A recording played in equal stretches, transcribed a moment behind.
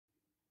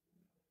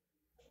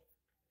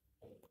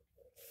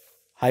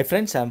Hi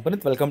friends, I am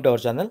Puneeth. Welcome to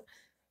our channel.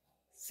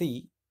 C,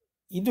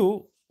 ಇದು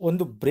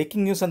ಒಂದು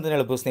breaking news ಅಂತ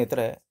ಹೇಳ್ಬೋದು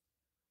ಸ್ನೇಹಿತರೆ.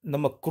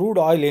 ನಮ್ಮ ಕ್ರೂಡ್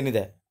ಆಯಿಲ್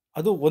ಏನಿದೆ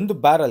ಅದು ಒಂದು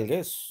ಬ್ಯಾರಲ್ಗೆ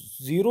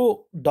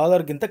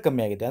 $0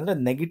 ಕಮ್ಮಿ ಆಗಿದೆ. ಅಂದರೆ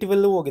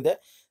ನೆಗೆಟಿವಲ್ಲೂ ಹೋಗಿದೆ.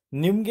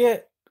 ನಿಮಗೆ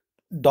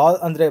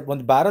ಅಂದರೆ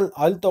ಒಂದು ಬ್ಯಾರಲ್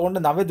ಆಯಿಲ್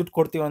ತೊಗೊಂಡು ನಾವೇ ದುಡ್ಡು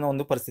ಕೊಡ್ತೀವಿ ಅನ್ನೋ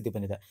ಒಂದು ಪರಿಸ್ಥಿತಿ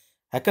ಬಂದಿದೆ.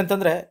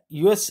 ಯಾಕಂತಂದರೆ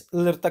US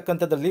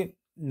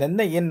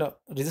ನಿನ್ನೆ ಏನು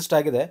ರಿಜಿಸ್ಟರ್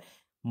ಆಗಿದೆ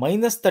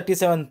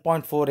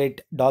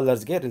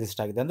 -$37.48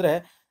 ರಿಜಿಸ್ಟರ್ ಆಗಿದೆ. ಅಂದರೆ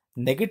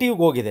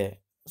ನೆಗೆಟಿವ್ಗೆ ಹೋಗಿದೆ.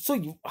 ಸೊ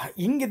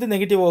ಹಿಂಗಿದು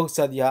ನೆಗೆಟಿವ್ ಹೋಗಕ್ಕೆ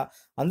ಸಾಧ್ಯ?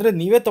 ಅಂದರೆ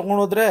ನೀವೇ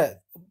ತೊಗೊಂಡೋದ್ರೆ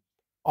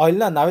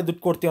ಆಯಿಲ್ನ ನಾವೇ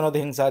ದುಡ್ಡು ಕೊಡ್ತೀವಿ ಅನ್ನೋದು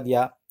ಹೆಂಗೆ ಸಾಧ್ಯ?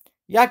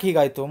 ಯಾಕೆ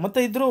ಹೀಗಾಯಿತು? ಮತ್ತು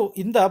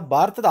ಇಂದ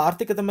ಭಾರತದ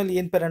ಆರ್ಥಿಕತೆ ಮೇಲೆ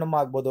ಏನು ಪರಿಣಾಮ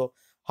ಆಗ್ಬೋದು?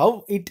 How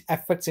it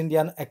effects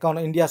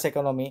India's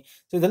economy?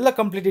 So ಇದೆಲ್ಲ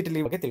ಕಂಪ್ಲೀಟ್ ಡೀಟೇಲ್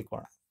ಬಗ್ಗೆ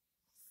ತಿಳ್ಕೊಳ್ಳೋಣ.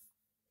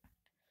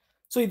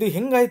 ಸೊ ಇದು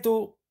ಹೆಂಗಾಯಿತು,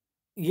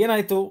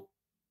 ಏನಾಯಿತು,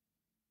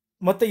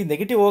 ಮತ್ತು ಈ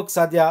ನೆಗೆಟಿವ್ ಹೋಗಕ್ಕೆ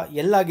ಸಾಧ್ಯ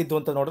ಎಲ್ಲಾಗಿದ್ದು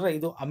ಅಂತ ನೋಡಿದ್ರೆ,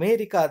 ಇದು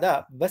ಅಮೇರಿಕಾದ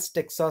ವೆಸ್ಟ್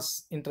ಟೆಕ್ಸಾಸ್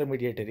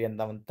ಇಂಟರ್ಮೀಡಿಯೇಟರಿ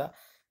ಅನ್ನೋಂಥ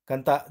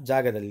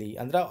ಜಾಗದಲ್ಲಿ,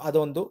 ಅಂದರೆ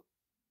ಅದೊಂದು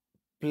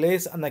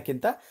ಪ್ಲೇಸ್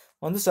ಅನ್ನೋಕ್ಕಿಂತ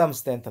ಒಂದು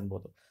ಸಂಸ್ಥೆ ಅಂತ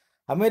ಅನ್ಬೋದು.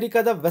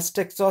 ಅಮೆರಿಕದ ವೆಸ್ಟ್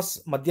ಟೆಕ್ಸಾಸ್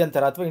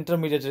ಮಧ್ಯಂತರ ಅಥವಾ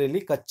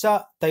ಇಂಟರ್ಮೀಡಿಯೇಟರಿಯಲ್ಲಿ ಕಚ್ಚಾ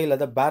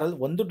ತೈಲದ ಬ್ಯಾರಲ್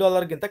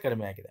 $1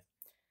 ಕಡಿಮೆ ಆಗಿದೆ.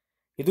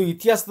 ಇದು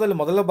ಇತಿಹಾಸದಲ್ಲಿ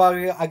ಮೊದಲ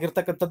ಬಾರಿ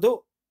ಆಗಿರ್ತಕ್ಕಂಥದ್ದು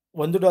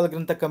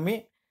 $1 ಕಮ್ಮಿ,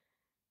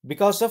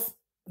 because of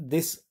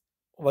this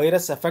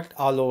virus effect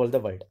all over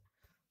the world.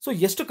 So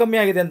ಎಷ್ಟು ಕಮ್ಮಿ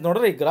ಆಗಿದೆ ಅಂತ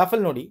ನೋಡಿದ್ರೆ ಈ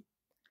ಗ್ರಾಫಲ್ಲಿ ನೋಡಿ,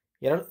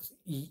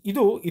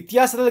 ಇದು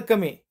ಇತಿಹಾಸದಲ್ಲಿ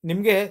ಕಮ್ಮಿ.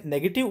 ನಿಮಗೆ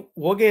ನೆಗೆಟಿವ್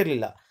ಹೋಗೇ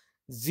ಇರಲಿಲ್ಲ.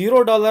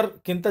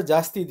 $0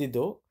 ಜಾಸ್ತಿ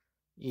ಇದ್ದಿದ್ದು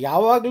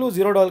ಯಾವಾಗಲೂ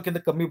 $0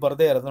 ಕಮ್ಮಿ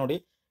ಬರದೇ ಇರೋದು. ನೋಡಿ,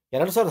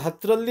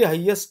 2010ರಲ್ಲಿ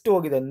ಹೈಯೆಸ್ಟ್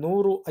ಹೋಗಿದೆ,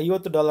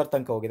 $150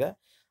 ತನಕ ಹೋಗಿದೆ.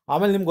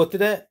 ಆಮೇಲೆ ನಿಮ್ಗೆ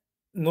ಗೊತ್ತಿದೆ,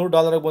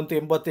 $100 ಬಂತು,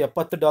 $80,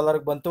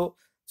 $70 ಬಂತು.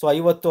 ಸೊ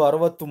 $50,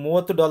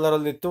 $60,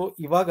 $30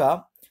 ಇವಾಗ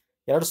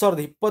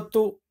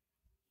 2020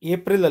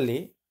 ಏಪ್ರಿಲಲ್ಲಿ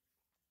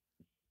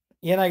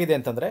ಏನಾಗಿದೆ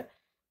ಅಂತಂದರೆ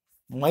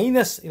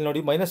ಇಲ್ಲಿ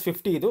ನೋಡಿ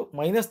 -50, ಇದು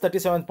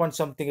 -37 ಪಾಯಿಂಟ್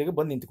ಸಮಥಿಂಗಿಗೆ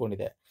ಬಂದು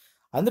ನಿಂತ್ಕೊಂಡಿದೆ.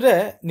 ಅಂದರೆ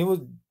ನೀವು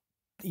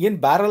ಏನು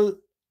ಬ್ಯಾರಲ್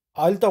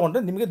ಆಯಿಲ್ ತೊಗೊಂಡ್ರೆ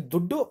ನಿಮಗೆ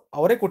ದುಡ್ಡು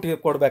ಅವರೇ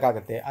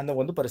ಕೊಡಬೇಕಾಗತ್ತೆ ಅನ್ನೋ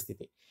ಒಂದು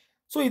ಪರಿಸ್ಥಿತಿ.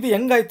 ಸೊ ಇದು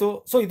ಹೆಂಗಾಯಿತು?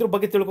 ಸೊ ಇದ್ರ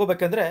ಬಗ್ಗೆ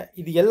ತಿಳ್ಕೊಬೇಕಂದ್ರೆ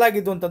ಇದು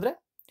ಎಲ್ಲಾಗಿದ್ದು ಅಂತಂದರೆ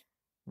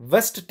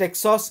ವೆಸ್ಟ್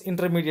ಟೆಕ್ಸಾಸ್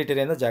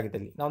ಇಂಟರ್ಮೀಡಿಯೇಟರಿ ಅನ್ನೋ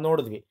ಜಾಗದಲ್ಲಿ ನಾವು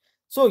ನೋಡಿದ್ವಿ.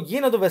 ಸೊ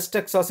ಏನದು ವೆಸ್ಟ್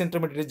ಟೆಕ್ಸಾಸ್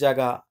ಇಂಟರ್ಮೀಡಿಯೇಟರಿ ಜಾಗ?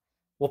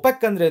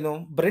 ಒಪೆಕ್ ಅಂದ್ರೇನು,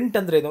 ಬ್ರೆಂಟ್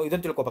ಅಂದ್ರೇನು,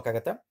 ಇದನ್ನು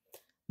ತಿಳ್ಕೊಬೇಕಾಗತ್ತೆ.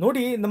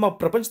 ನೋಡಿ, ನಮ್ಮ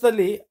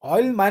ಪ್ರಪಂಚದಲ್ಲಿ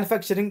ಆಯಿಲ್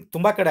ಮ್ಯಾನುಫ್ಯಾಕ್ಚರಿಂಗ್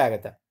ತುಂಬ ಕಡೆ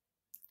ಆಗುತ್ತೆ.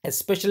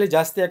 ಎಸ್ಪೆಷಲಿ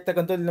ಜಾಸ್ತಿ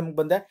ಆಗ್ತಕ್ಕಂಥದ್ದು ನಮ್ಗೆ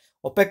ಬಂದೆ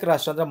ಒಪೆಕ್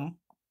ರಾಷ್ಟ್ರ, ಅಂದರೆ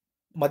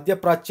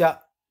ಮಧ್ಯಪ್ರಾಚ್ಯ,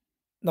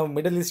 ನಾವು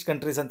ಮಿಡಲ್ ಈಸ್ಟ್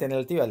ಕಂಟ್ರೀಸ್ ಅಂತ ಏನು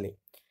ಹೇಳ್ತೀವಿ ಅಲ್ಲಿ,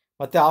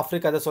 ಮತ್ತು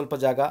ಆಫ್ರಿಕಾದ ಸ್ವಲ್ಪ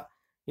ಜಾಗ,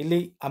 ಇಲ್ಲಿ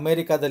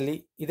ಅಮೇರಿಕಾದಲ್ಲಿ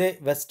ಇದೇ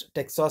ವೆಸ್ಟ್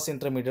ಟೆಕ್ಸಾಸ್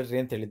ಇಂಟರ್ಮೀಡಿಯೇಟರಿ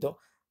ಅಂತ ಹೇಳಿದ್ದು.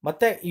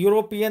 ಮತ್ತು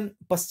ಯುರೋಪಿಯನ್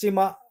ಪಶ್ಚಿಮ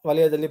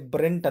ವಲಯದಲ್ಲಿ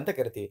ಬ್ರೆಂಟ್ ಅಂತ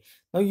ಕರಿತೀವಿ.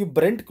 ನಾವು ಈ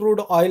ಬ್ರೆಂಟ್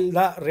ಕ್ರೂಡ್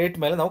ಆಯಿಲ್ನ ರೇಟ್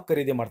ಮೇಲೆ ನಾವು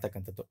ಖರೀದಿ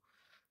ಮಾಡ್ತಕ್ಕಂಥದ್ದು.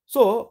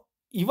 ಸೊ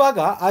ಇವಾಗ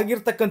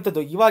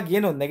ಆಗಿರ್ತಕ್ಕಂಥದ್ದು, ಇವಾಗ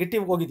ಏನು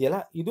ನೆಗೆಟಿವ್ ಹೋಗಿದೆಯಲ್ಲ,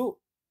 ಇದು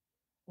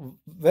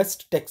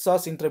ವೆಸ್ಟ್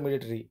ಟೆಕ್ಸಾಸ್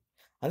ಇಂಟರ್ಮೀಡಿಯೇಟರಿ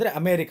ಅಂದರೆ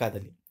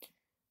ಅಮೇರಿಕಾದಲ್ಲಿ.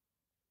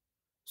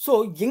 ಸೊ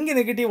ಹೆಂಗೆ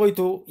ನೆಗೆಟಿವ್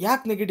ಹೋಯ್ತು,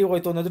 ಯಾಕೆ ನೆಗೆಟಿವ್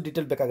ಹೋಯ್ತು ಅನ್ನೋದು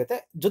ಡೀಟೇಲ್ ಬೇಕಾಗುತ್ತೆ.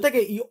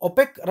 ಜೊತೆಗೆ ಈ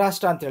ಒಪೆಕ್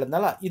ರಾಷ್ಟ್ರ ಅಂತ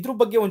ಹೇಳಿದ್ನಲ್ಲ, ಇದ್ರ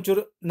ಬಗ್ಗೆ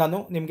ಒಂಚೂರು ನಾನು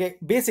ನಿಮಗೆ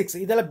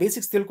ಇದೆಲ್ಲ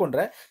ಬೇಸಿಕ್ಸ್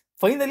ತಿಳ್ಕೊಂಡ್ರೆ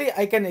finally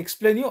I can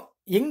explain you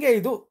ಹೆಂಗೆ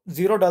ಇದು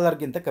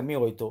 $0 ಕಮ್ಮಿ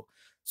ಹೋಯ್ತು.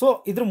 ಸೊ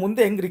ಇದ್ರ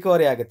ಮುಂದೆ ಹೆಂಗೆ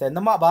ರಿಕವರಿ ಆಗುತ್ತೆ,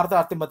 ನಮ್ಮ ಭಾರತ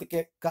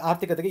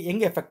ಆರ್ಥಿಕತೆಗೆ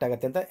ಹೆಂಗೆ ಎಫೆಕ್ಟ್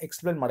ಆಗುತ್ತೆ ಅಂತ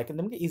ಎಕ್ಸ್ಪ್ಲೇನ್ ಮಾಡೋಕ್ಕೆ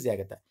ನಿಮಗೆ ಈಸಿ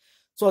ಆಗುತ್ತೆ.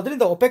 ಸೊ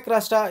ಅದರಿಂದ ಒಪೆಕ್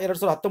ರಾಷ್ಟ್ರ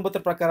 2019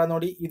 ಪ್ರಕಾರ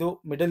ನೋಡಿ, ಇದು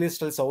middle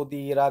ಈಸ್ಟಲ್ಲಿ Saudi,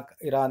 Iraq,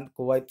 Iran,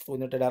 Kuwait,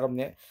 United Arab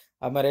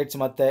Emirates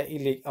ಮತ್ತು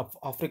ಇಲ್ಲಿ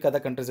ಆಫ್ರಿಕಾದ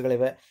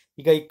ಕಂಟ್ರೀಸ್ಗಳಿವೆ.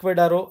 ಈಗ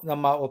ಇಕ್ವೆಡಾರು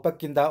ನಮ್ಮ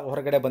ಒಪೆಕ್ಕಿಂದ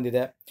ಹೊರಗಡೆ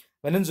ಬಂದಿದೆ.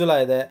 ವೆನೆಜುಲಾ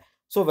ಇದೆ.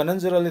 ಸೊ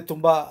ವೆನೆಜುಲಲ್ಲಿ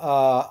ತುಂಬ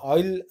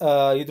ಆಯಿಲ್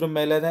ಇದ್ರ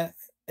ಮೇಲೇ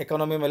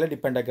ಎಕಾನಮಿ ಮೇಲೆ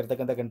ಡಿಪೆಂಡ್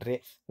ಆಗಿರ್ತಕ್ಕಂಥ ಕಂಟ್ರಿ.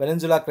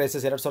 ವೆನೆಜುಲಾ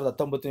ಕ್ರೈಸಿಸ್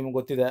 2019 ನಿಮ್ಗೆ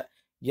ಗೊತ್ತಿದೆ,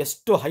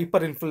 ಎಷ್ಟು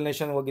ಹೈಪರ್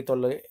ಇನ್ಫ್ಲೇಷನ್ ಹೋಗಿತ್ತು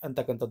ಅಲ್ಲಿ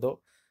ಅಂತಕ್ಕಂಥದ್ದು.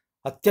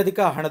 ಅತ್ಯಧಿಕ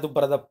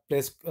ಹಣದುಬ್ಬರದ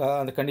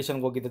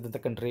ಕಂಡೀಷನ್ಗೆ ಹೋಗಿದ್ದಂಥ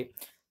ಕಂಟ್ರಿ.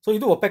 ಸೊ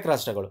ಇದು ಒಪೆಕ್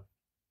ರಾಷ್ಟ್ರಗಳು.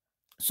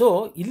 ಸೊ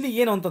ಇಲ್ಲಿ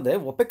ಏನು ಅಂತಂದರೆ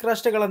ಒಪೆಕ್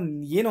ರಾಷ್ಟ್ರಗಳ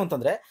ಏನು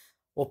ಅಂತಂದರೆ,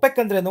 ಒಪೆಕ್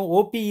ಅಂದ್ರೇನು,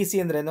 OPEC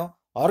ಅಂದ್ರೇನು,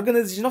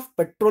 organisation of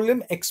petroleum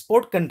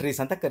export countries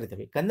ಅಂತ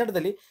ಕರಿತೀವಿ.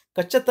 ಕನ್ನಡದಲ್ಲಿ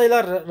ಕಚ್ಚಾ ತೈಲ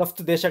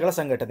ರಫ್ತು ದೇಶಗಳ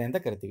ಸಂಘಟನೆ ಅಂತ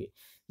ಕರಿತೀವಿ.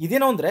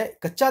 ಇದೇನು ಅಂದರೆ,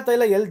 ಕಚ್ಚಾ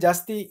ತೈಲ ಎಲ್ಲಿ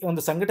ಜಾಸ್ತಿ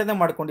ಒಂದು ಸಂಘಟನೆ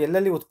ಮಾಡ್ಕೊಂಡು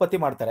ಎಲ್ಲೆಲ್ಲಿ ಉತ್ಪತ್ತಿ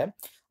ಮಾಡ್ತಾರೆ,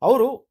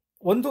 ಅವರು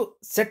ಒಂದು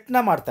ಸೆಟ್ನ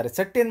ಮಾಡ್ತಾರೆ.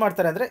 ಸೆಟ್ ಏನು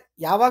ಮಾಡ್ತಾರೆ ಅಂದರೆ,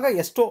 ಯಾವಾಗ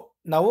ಎಷ್ಟು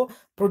ನಾವು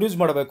ಪ್ರೊಡ್ಯೂಸ್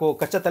ಮಾಡಬೇಕು,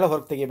 ಕಚ್ಚಾ ತೈಲ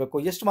ಹೊರಗೆ ತೆಗಿಬೇಕು,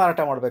 ಎಷ್ಟು ಮಾರಾಟ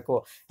ಮಾಡಬೇಕು.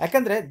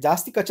 ಯಾಕಂದರೆ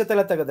ಜಾಸ್ತಿ ಕಚ್ಚಾ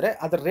ತೈಲ ತೆಗೆದ್ರೆ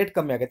ಅದರ ರೇಟ್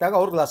ಕಮ್ಮಿ ಆಗುತ್ತೆ, ಆಗ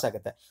ಅವ್ರಿಗೆ ಲಾಸ್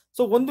ಆಗುತ್ತೆ.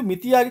 ಸೊ ಒಂದು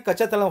ಮಿತಿಯಾಗಿ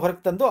ಕಚ್ಚಾ ತೈಲ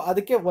ಹೊರಗೆ ತಂದು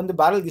ಅದಕ್ಕೆ ಒಂದು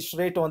ಬ್ಯಾರಲ್ ಇಷ್ಟು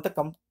ರೇಟು ಅಂತ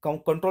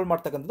ಕಂಟ್ರೋಲ್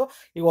ಮಾಡ್ತಕ್ಕಂಥದ್ದು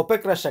ಈ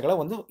ಒಪೆಕ್ ರಾಷ್ಟ್ರಗಳ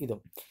ಒಂದು ಇದು.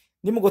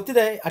 ನಿಮ್ಗೆ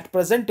ಗೊತ್ತಿದೆ, ಅಟ್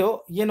ಪ್ರೆಸೆಂಟು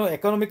ಏನು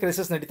ಎಕಾನಮಿಕ್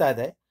ಕ್ರೈಸಿಸ್ ನಡೀತಾ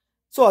ಇದೆ.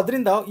 ಸೊ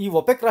ಅದರಿಂದ ಈ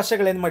ಒಪೆಕ್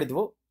ರಾಷ್ಟ್ರಗಳು ಏನು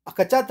ಮಾಡಿದ್ವು, ಆ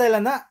ಕಚ್ಚಾ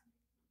ತೈಲನ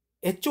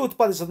ಹೆಚ್ಚು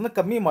ಉತ್ಪಾದಿಸೋದನ್ನ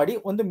ಕಮ್ಮಿ ಮಾಡಿ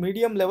ಒಂದು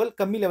ಮೀಡಿಯಂ ಲೆವೆಲ್,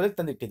 ಕಮ್ಮಿ ಲೆವೆಲ್ಗೆ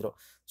ತಂದಿಟ್ಟಿದ್ರು.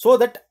 ಸೊ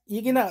ದಟ್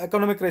ಈಗಿನ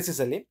ಎಕಾನಮಿಕ್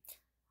ಕ್ರೈಸಿಸಲ್ಲಿ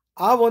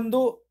ಆ ಒಂದು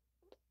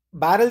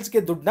ಬ್ಯಾರಲ್ಸ್ಗೆ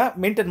ದುಡ್ಡನ್ನ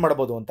ಮೇಂಟೈನ್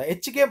ಮಾಡ್ಬೋದು ಅಂತ.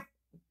 ಹೆಚ್ಚಿಗೆ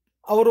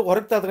ಅವರು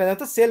ಹೊರಗೆ ತಂದ್ರೆ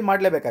ಏನಂತ ಸೇಲ್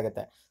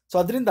ಮಾಡಲೇಬೇಕಾಗತ್ತೆ. ಸೊ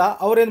ಅದರಿಂದ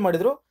ಅವ್ರೇನು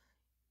ಮಾಡಿದರು,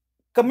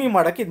 ಕಮ್ಮಿ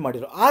ಮಾಡೋಕ್ಕೆ ಇದು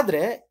ಮಾಡಿದರು.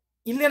 ಆದರೆ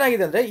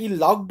ಇಲ್ಲೇನಾಗಿದೆ ಅಂದರೆ, ಈ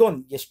ಲಾಕ್ಡೌನ್,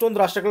 ಎಷ್ಟೊಂದು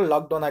ರಾಷ್ಟ್ರಗಳು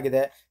ಲಾಕ್ಡೌನ್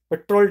ಆಗಿದೆ,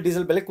 ಪೆಟ್ರೋಲ್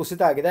ಡೀಸೆಲ್ ಬೆಲೆ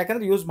ಕುಸಿತ ಆಗಿದೆ,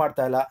 ಯಾಕಂದರೆ ಯೂಸ್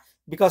ಮಾಡ್ತಾ ಇಲ್ಲ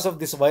because of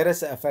this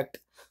virus effect.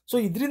 So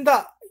ಇದರಿಂದ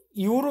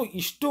ಇವರು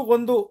ಇಷ್ಟು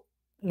ಒಂದು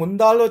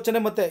ಮುಂದಾಲೋಚನೆ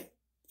ಮತ್ತು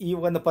ಈ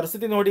ಒಂದು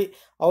ಪರಿಸ್ಥಿತಿ ನೋಡಿ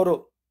ಅವರು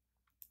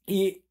ಈ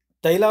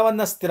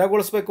ತೈಲವನ್ನು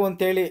ಸ್ಥಿರಗೊಳಿಸ್ಬೇಕು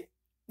ಅಂತೇಳಿ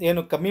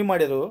ಏನು ಕಮ್ಮಿ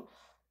ಮಾಡಿದ್ರು.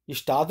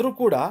 ಇಷ್ಟಾದರೂ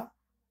ಕೂಡ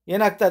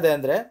ಏನಾಗ್ತಾ ಇದೆ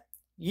ಅಂದರೆ,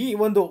 ಈ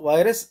ಒಂದು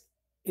ವೈರಸ್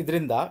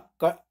ಇದರಿಂದ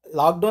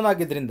ಲಾಕ್ಡೌನ್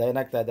ಆಗಿದ್ದರಿಂದ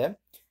ಏನಾಗ್ತಾ ಇದೆ,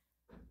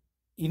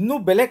 ಇನ್ನೂ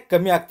ಬೆಲೆ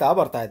ಕಮ್ಮಿ ಆಗ್ತಾ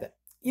ಬರ್ತಾ ಇದೆ.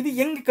 ಇದು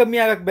ಹೆಂಗೆ ಕಮ್ಮಿ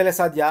ಆಗಕ್ಕೆ ಬೆಲೆ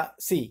ಸಾಧ್ಯ?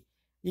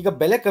 ಈಗ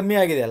ಬೆಲೆ ಕಮ್ಮಿ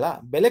ಆಗಿದೆಯಲ್ಲ,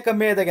 ಬೆಲೆ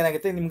ಕಮ್ಮಿ ಆದಾಗ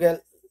ಏನಾಗುತ್ತೆ, ನಿಮಗೆ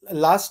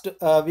ಲಾಸ್ಟ್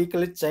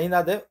ವೀಕಲ್ಲಿ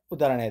ಚೈನಾದ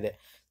ಉದಾಹರಣೆ ಇದೆ.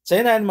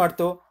 ಚೈನಾ ಏನು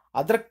ಮಾಡ್ತು,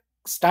 ಅದರ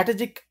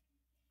ಸ್ಟ್ರಾಟಜಿಕ್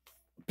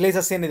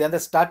ಪ್ಲೇಸಸ್ ಏನಿದೆ,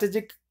 ಅಂದರೆ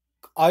ಸ್ಟ್ರಾಟಜಿಕ್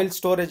ಆಯಿಲ್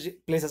ಸ್ಟೋರೇಜ್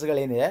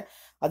ಪ್ಲೇಸಸ್ಗಳೇನಿದೆ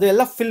ಅದು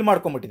ಎಲ್ಲ ಫಿಲ್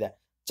ಮಾಡ್ಕೊಂಬಿಟ್ಟಿದೆ.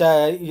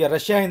 ಈಗ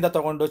ರಷ್ಯಾದಿಂದ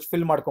ತಗೊಂಡು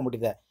ಫಿಲ್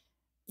ಮಾಡ್ಕೊಂಬಿಟ್ಟಿದೆ.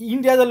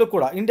 ಇಂಡಿಯಾದಲ್ಲೂ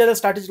ಕೂಡ, ಇಂಡಿಯಾದ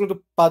ಸ್ಟ್ರಾಟಜಿಗಳು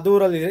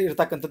ಪದೂರಲ್ಲಿ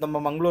ಇರ್ತಕ್ಕಂಥದ್ದು, ನಮ್ಮ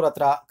ಮಂಗಳೂರು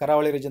ಹತ್ರ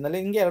ಕರಾವಳಿ ರೀಜನಲ್ಲಿ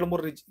ಹಿಂಗೆ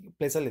 2-3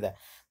 ಪ್ಲೇಸಲ್ಲಿ ಇದೆ.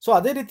 ಸೊ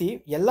ಅದೇ ರೀತಿ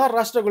ಎಲ್ಲ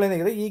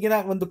ರಾಷ್ಟ್ರಗಳೇನಾಗಿದೆ ಈಗಿನ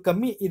ಒಂದು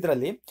ಕಮ್ಮಿ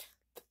ಇದರಲ್ಲಿ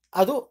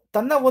ಅದು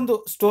ತನ್ನ ಒಂದು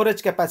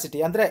ಸ್ಟೋರೇಜ್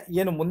ಕೆಪಾಸಿಟಿ, ಅಂದರೆ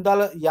ಏನು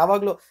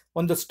ಯಾವಾಗಲೂ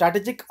ಒಂದು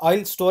ಸ್ಟ್ರಾಟಜಿಕ್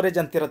ಆಯಿಲ್ ಸ್ಟೋರೇಜ್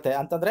ಅಂತಿರುತ್ತೆ,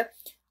 ಅಂತಂದರೆ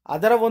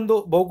ಅದರ ಒಂದು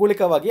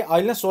ಭೌಗೋಳಿಕವಾಗಿ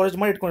ಆಯಿಲ್ನ ಸ್ಟೋರೇಜ್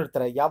ಮಾಡಿ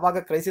ಇಟ್ಕೊಂಡಿರ್ತಾರೆ. ಯಾವಾಗ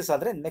ಕ್ರೈಸಿಸ್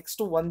ಆದರೆ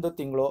ನೆಕ್ಸ್ಟ್ 1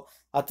 ತಿಂಗಳು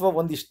ಅಥವಾ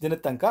ಒಂದಿಷ್ಟು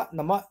ದಿನದ ತನಕ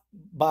ನಮ್ಮ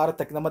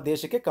ಭಾರತಕ್ಕೆ, ನಮ್ಮ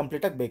ದೇಶಕ್ಕೆ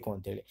ಕಂಪ್ಲೀಟಾಗಿ ಬೇಕು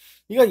ಅಂತೇಳಿ.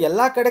 ಈಗ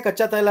ಎಲ್ಲ ಕಡೆ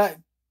ಕಚ್ಚಾ ತೈಲ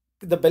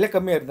ಬೆಲೆ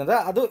ಕಮ್ಮಿ ಆಗಿರ್ತಂದ್ರೆ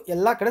ಅದು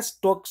ಎಲ್ಲ ಕಡೆ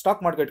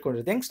ಸ್ಟಾಕ್ ಮಾಡ್ಕೊಂಡು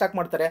ಇಟ್ಕೊಂಡಿರುತ್ತೆ. ಹೆಂಗೆ ಸ್ಟಾಕ್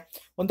ಮಾಡ್ತಾರೆ,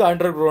 ಒಂದು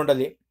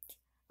ಅಂಡರ್ಗ್ರೌಂಡಲ್ಲಿ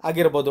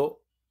ಆಗಿರ್ಬೋದು,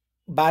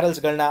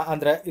 ಬ್ಯಾರಲ್ಸ್ಗಳನ್ನ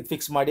ಅಂದರೆ ಇದು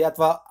ಫಿಕ್ಸ್ ಮಾಡಿ,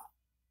 ಅಥವಾ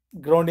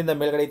ಗ್ರೌಂಡಿಂದ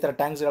ಮೇಲ್ಗಡೆ ಈ ಥರ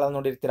ಟ್ಯಾಂಕ್ಸ್ಗಳನ್ನ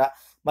ನೋಡಿರ್ತೀರ.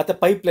 ಮತ್ತು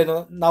ಪೈಪ್ಲೈನು,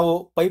 ನಾವು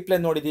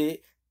ಪೈಪ್ಲೈನ್ ನೋಡಿದ್ದೀವಿ,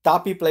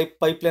 ತಾಪಿ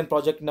ಪೈಪ್ಲೈನ್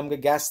ಪ್ರಾಜೆಕ್ಟ್ ನಮಗೆ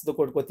ಗ್ಯಾಸ್ದು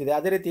ಕೊಡ್ಕೊತಿದೆ.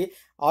 ಅದೇ ರೀತಿ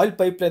ಆಯಿಲ್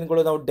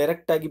ಪೈಪ್ಲೈನ್ಗಳು ನಾವು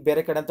ಡೈರೆಕ್ಟಾಗಿ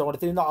ಬೇರೆ ಕಡೆ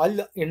ತೊಗೊಳ್ತೀವಿ. ಇನ್ನು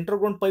ಆಯಿಲ್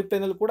ಅಂಡರ್ಗ್ರೌಂಡ್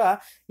ಪೈಪ್ಲೈನಲ್ಲಿ ಕೂಡ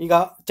ಈಗ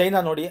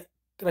ಚೈನಾ ನೋಡಿ,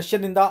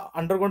 ರಷ್ಯಾದಿಂದ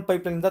ಅಂಡರ್ಗ್ರೌಂಡ್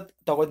ಪೈಪ್ಲೈನಿಂದ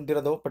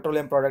ತಗೊಂಡಿರೋದು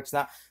ಪೆಟ್ರೋಲಿಯಂ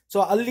ಪ್ರಾಡಕ್ಟ್ಸ್ನ. ಸೊ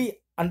ಅಲ್ಲಿ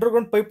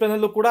ಅಂಡರ್ಗ್ರೌಂಡ್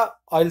ಪೈಪ್ಲೈನಲ್ಲೂ ಕೂಡ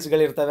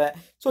ಆಯಿಲ್ಸ್ಗಳಿರ್ತವೆ.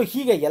 ಸೊ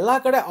ಹೀಗೆ ಎಲ್ಲ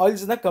ಕಡೆ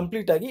ಆಯಿಲ್ಸ್ನ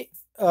ಕಂಪ್ಲೀಟಾಗಿ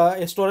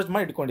ಸ್ಟೋರೇಜ್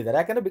ಮಾಡಿ ಇಟ್ಕೊಂಡಿದ್ದಾರೆ.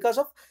 ಯಾಕಂದರೆ ಬಿಕಾಸ್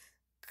ಆಫ್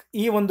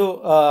ಈ ಒಂದು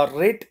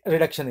ರೇಟ್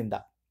ರಿಡಕ್ಷನಿಂದ.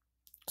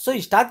 ಸೊ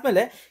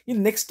ಇಷ್ಟಾದಮೇಲೆ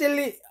ಇನ್ನು ನೆಕ್ಸ್ಟ್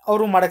ಎಲ್ಲಿ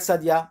ಅವರು ಮಾಡೋಕ್ಕೆ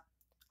ಸಾಧ್ಯ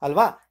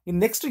ಅಲ್ವಾ? ಇನ್ನು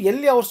ನೆಕ್ಸ್ಟ್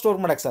ಎಲ್ಲಿ ಅವ್ರು ಸ್ಟೋರ್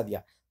ಮಾಡೋಕ್ಕೆ ಸಾಧ್ಯ?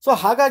 ಸೊ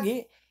ಹಾಗಾಗಿ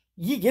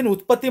ಈಗೇನು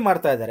ಉತ್ಪತ್ತಿ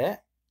ಮಾಡ್ತಾ ಇದ್ದಾರೆ,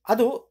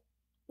 ಅದು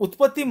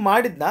ಉತ್ಪತ್ತಿ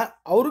ಮಾಡಿದ್ನ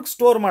ಅವ್ರಿಗೆ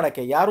ಸ್ಟೋರ್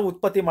ಮಾಡೋಕ್ಕೆ, ಯಾರು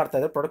ಉತ್ಪತ್ತಿ ಮಾಡ್ತಾ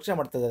ಇದ್ದಾರೆ, ಪ್ರೊಡಕ್ಷನ್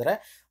ಮಾಡ್ತಾ ಇದ್ದಾರೆ,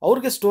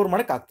 ಅವ್ರಿಗೆ ಸ್ಟೋರ್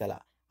ಮಾಡೋಕ್ಕೆ ಆಗ್ತಾಯಿಲ್ಲ.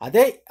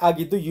 ಅದೇ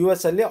ಆಗಿದ್ದು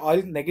US ಅಲ್ಲಿ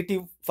oil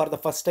negative for the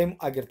first time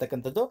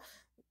ಆಗಿರ್ತಕ್ಕಂಥದ್ದು,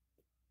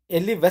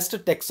 ಎಲ್ಲಿ ವೆಸ್ಟ್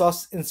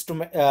ಟೆಕ್ಸಾಸ್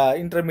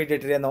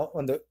ಇಂಟರ್ಮೀಡಿಯೇಟರಿ ಅನ್ನೋ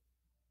ಒಂದು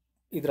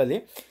ಇದರಲ್ಲಿ.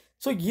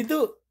 ಸೊ ಇದು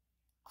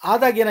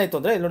ಆದಾಗ ಏನಾಯಿತು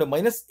ಅಂದರೆ, ಇಲ್ಲಿ ನೋಡಿ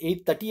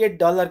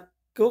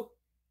 $38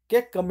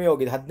 ಕಮ್ಮಿ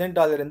ಹೋಗಿದೆ.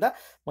 $18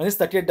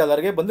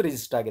 -$38 ಬಂದು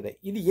ರಿಜಿಸ್ಟರ್ ಆಗಿದೆ.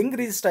 ಇದು ಹೆಂಗೆ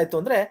ರಿಜಿಸ್ಟರ್ ಆಯಿತು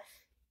ಅಂದರೆ,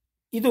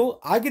 ಇದು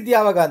ಆಗಿದ್ದು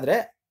ಯಾವಾಗ ಅಂದರೆ,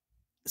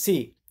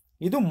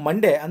 ಇದು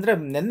ಮಂಡೇ, ಅಂದರೆ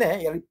ನಿನ್ನೆ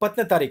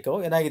 20ನೇ ತಾರೀಕು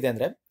ಏನಾಗಿದೆ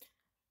ಅಂದರೆ,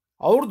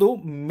 ಅವ್ರದ್ದು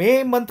ಮೇ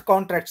ಮಂತ್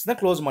ಕಾಂಟ್ರಾಕ್ಟ್ಸ್ನ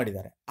ಕ್ಲೋಸ್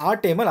ಮಾಡಿದ್ದಾರೆ. ಆ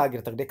ಟೈಮಲ್ಲಿ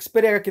ಆಗಿರ್ತಕ್ಕಂಥ,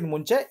 ಎಕ್ಸ್ಪೈರಿ ಆಗೋಕ್ಕಿಂತ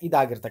ಮುಂಚೆ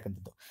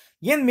ಇದಾಗಿರ್ತಕ್ಕಂಥದ್ದು.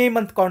 ಏನು ಮೇ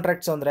ಮಂತ್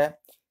ಕಾಂಟ್ರಾಕ್ಟ್ಸ್ ಅಂದರೆ,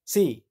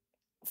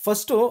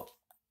 ಫಸ್ಟು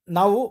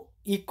ನಾವು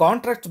ಈ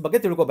ಕಾಂಟ್ರಾಕ್ಟ್ಸ್ ಬಗ್ಗೆ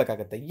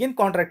ತಿಳ್ಕೊಬೇಕಾಗತ್ತೆ. ಏನು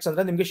ಕಾಂಟ್ರಾಕ್ಟ್ಸ್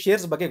ಅಂದರೆ, ನಿಮಗೆ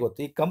ಶೇರ್ಸ್ ಬಗ್ಗೆ ಗೊತ್ತು.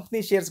 ಈ ಕಂಪ್ನಿ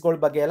ಶೇರ್ಸ್ಗಳ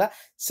ಬಗ್ಗೆ ಎಲ್ಲ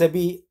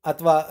ಸೆಬಿ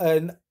ಅಥವಾ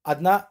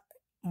ಅದನ್ನ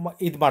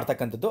ಇದು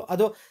ಮಾಡ್ತಕ್ಕಂಥದ್ದು.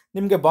 ಅದು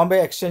ನಿಮಗೆ ಬಾಂಬೆ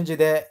ಎಕ್ಸ್ಚೇಂಜ್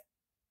ಇದೆ,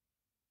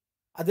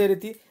 ಅದೇ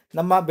ರೀತಿ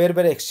ನಮ್ಮ ಬೇರೆ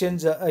ಬೇರೆ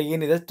ಎಕ್ಸ್ಚೇಂಜ್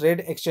ಏನಿದೆ,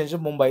 ಟ್ರೇಡ್ ಎಕ್ಸ್ಚೇಂಜ್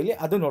ಮುಂಬೈಲಿ,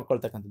 ಅದು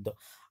ನೋಡ್ಕೊಳ್ತಕ್ಕಂಥದ್ದು.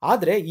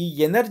 ಆದರೆ ಈ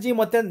ಎನರ್ಜಿ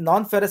ಮತ್ತು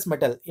ನಾನ್ ಫೆರಸ್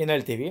ಮೆಟಲ್ ಏನು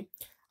ಹೇಳ್ತೀವಿ,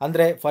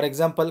 ಅಂದರೆ ಫಾರ್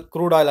ಎಕ್ಸಾಂಪಲ್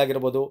ಕ್ರೂಡ್ ಆಯಿಲ್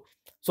ಆಗಿರ್ಬೋದು,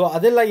 ಸೊ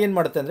ಅದೆಲ್ಲ ಏನು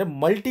ಮಾಡುತ್ತೆ ಅಂದರೆ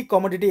multi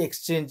commodity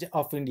exchange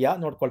of India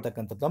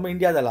ನೋಡ್ಕೊಳ್ತಕ್ಕಂಥದ್ದು. ನಮ್ಮ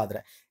ಇಂಡಿಯಾದಲ್ಲಾದರೆ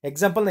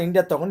ಎಕ್ಸಾಂಪಲ್ ನಾನು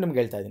ಇಂಡಿಯಾ ತೊಗೊಂಡು ನಿಮ್ಗೆ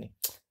ಹೇಳ್ತಾ ಇದ್ದೀನಿ.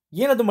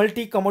 ಏನದು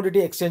multi commodity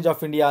exchange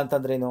of India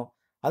ಅಂತಂದ್ರೇನು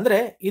ಅಂದರೆ,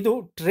 ಇದು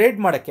ಟ್ರೇಡ್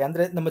ಮಾಡೋಕ್ಕೆ,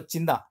 ಅಂದರೆ ನಮ್ಮ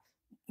ಚಿನ್ನ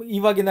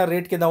ಇವಾಗಿನ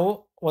ರೇಟ್ಗೆ ನಾವು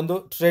ಒಂದು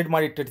ಟ್ರೇಡ್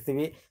ಮಾಡಿ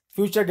ಇಟ್ಟಿರ್ತೀವಿ,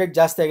 ಫ್ಯೂಚರ್ ಡೇಟ್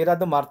ಜಾಸ್ತಿ ಆಗಿರೋ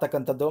ಅದು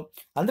ಮಾರ್ತಕ್ಕಂಥದ್ದು.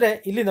 ಅಂದರೆ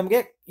ಇಲ್ಲಿ ನಮಗೆ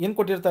ಏನು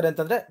ಕೊಟ್ಟಿರ್ತಾರೆ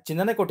ಅಂತಂದರೆ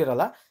ಚಿನ್ನನೇ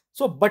ಕೊಟ್ಟಿರಲ್ಲ.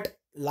 ಸೊ ಬಟ್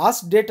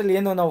ಲಾಸ್ಟ್ ಡೇಟಲ್ಲಿ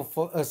ಏನು ನಾವು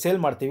ಸೇಲ್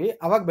ಮಾಡ್ತೀವಿ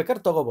ಅವಾಗ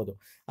ಬೇಕಾದ್ರೆ ತೊಗೋಬೋದು.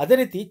 ಅದೇ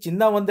ರೀತಿ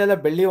ಚಿನ್ನ ಒಂದೇ ಅಲ್ಲ,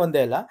 ಬೆಳ್ಳಿ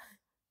ಒಂದೇ ಅಲ್ಲ,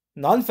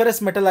 ನಾನ್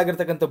ಫೆರಸ್ ಮೆಟಲ್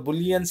ಆಗಿರ್ತಕ್ಕಂಥ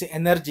ಬುಲಿಯನ್ಸ್,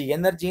 ಎನರ್ಜಿ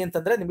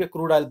ಅಂತಂದರೆ ನಿಮಗೆ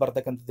ಕ್ರೂಡ್ ಆಯಿಲ್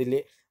ಬರ್ತಕ್ಕಂಥದ್ದು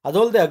ಇಲ್ಲಿ.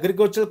 ಅದಲ್ಲದೆ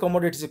ಅಗ್ರಿಕಲ್ಚರ್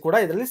ಕಮೋಡಿಟೀಸ್ ಕೂಡ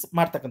ಇದರಲ್ಲಿ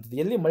ಮಾಡ್ತಕ್ಕಂಥದ್ದು.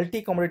 ಎಲ್ಲಿ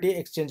ಮಲ್ಟಿ ಕಮೋಡಿಟಿ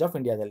ಎಕ್ಸ್ಚೇಂಜ್ ಆಫ್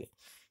ಇಂಡಿಯಾದಲ್ಲಿ.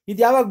 ಇದು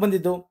ಯಾವಾಗ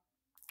ಬಂದಿದ್ದು?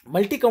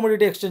 Multi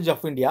commodity exchange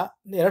of India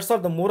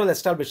 2003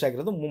 establish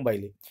ಆಗಿರೋದು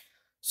ಮುಂಬೈಲಿ.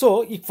 ಸೊ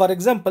ಈಗ ಫಾರ್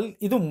ಎಕ್ಸಾಂಪಲ್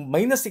ಇದು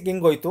ಮೈನಸ್ಗೆ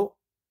ಹೆಂಗೋಯ್ತು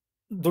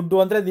ದುಡ್ಡು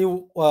ಅಂದರೆ, ನೀವು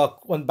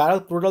ಒಂದು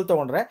ಬ್ಯಾರಲ್ ಕ್ರೂಡಲ್ಲಿ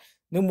ತೊಗೊಂಡ್ರೆ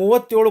ನೀವು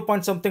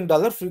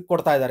 $37 ಫ್ರೀ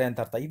ಕೊಡ್ತಾ ಇದ್ದಾರೆ ಅಂತ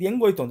ಅರ್ಥ. ಇದು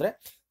ಹೆಂಗೋಯ್ತು ಅಂದರೆ,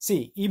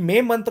 ಈ ಮೇ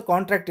ಮಂತ್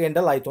ಕಾಂಟ್ರಾಕ್ಟ್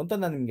ಎಂಡಲ್ಲಿ ಆಯಿತು ಅಂತ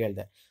ನಾನು ನಿಮ್ಗೆ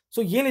ಹೇಳಿದೆ. ಸೊ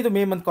ಏನಿದು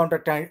ಮೇ ಮಂತ್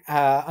ಕಾಂಟ್ರಾಕ್ಟ್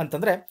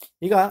ಅಂತಂದರೆ,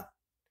 ಈಗ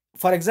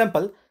ಫಾರ್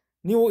ಎಕ್ಸಾಂಪಲ್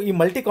ನೀವು ಈ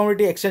ಮಲ್ಟಿ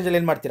ಕಮೋಡಿಟಿ ಎಕ್ಸ್ಚೇಂಜಲ್ಲಿ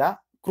ಏನು ಮಾಡ್ತೀರಾ,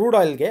 ಕ್ರೂಡ್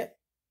ಆಯಿಲ್ಗೆ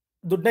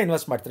ದುಡ್ಡನ್ನ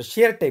ಇನ್ವೆಸ್ಟ್ ಮಾಡ್ತೀರಾ.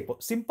 ಶೇರ್ ಟೈಪು,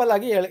 ಸಿಂಪಲ್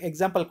ಆಗಿ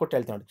ಎಕ್ಸಾಂಪಲ್ ಕೊಟ್ಟು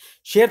ಹೇಳ್ತೀನಿ ನೋಡಿ.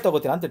 ಶೇರ್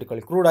ತೊಗೋತೀರಾ ಅಂತ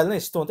ಇಟ್ಕೊಳ್ಳಿ, ಕ್ರೂಡ್ ಆಯಿಲ್ನ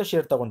ಇಷ್ಟು ಅಂತ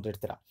ಶೇರ್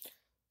ತೊಗೊಂಡಿರ್ತೀರಾ.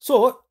 ಸೊ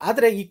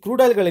ಆದರೆ ಈ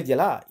ಕ್ರೂಡ್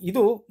ಆಯಿಲ್ಗಳಿದೆಯಲ್ಲ,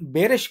 ಇದು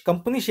ಬೇರೆ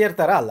ಕಂಪ್ನಿ ಶೇರ್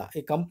ಥರ ಅಲ್ಲ.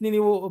 ಈ ಕಂಪ್ನಿ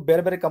ನೀವು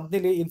ಬೇರೆ ಬೇರೆ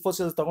ಕಂಪ್ನಿಲಿ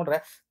ಇನ್ಫೋಸಿಸ್ ತೊಗೊಂಡ್ರೆ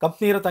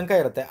ಕಂಪ್ನಿ ಇರೋ ತನಕ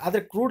ಇರುತ್ತೆ.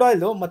 ಆದರೆ ಕ್ರೂಡ್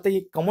ಆಯಿಲು ಮತ್ತು ಈ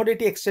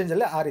ಕಮೋಡಿಟಿ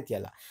ಎಕ್ಸ್ಚೇಂಜಲ್ಲಿ ಆ ರೀತಿ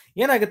ಅಲ್ಲ.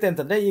 ಏನಾಗುತ್ತೆ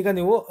ಅಂತಂದರೆ, ಈಗ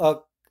ನೀವು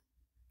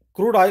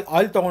ಕ್ರೂಡ್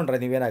ಆಯಿಲ್ ತೊಗೊಂಡ್ರೆ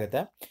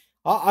ನೀವೇನಾಗುತ್ತೆ,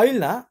 ಆ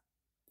ಆಯಿಲ್ನ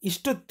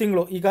ಇಷ್ಟು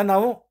ತಿಂಗಳು, ಈಗ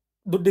ನಾವು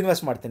ದುಡ್ಡು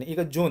ಇನ್ವೆಸ್ಟ್ ಮಾಡ್ತೀನಿ.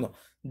 ಈಗ ಜೂನು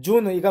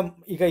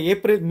ಈಗ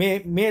ಏಪ್ರಿಲ್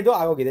ಮೇದು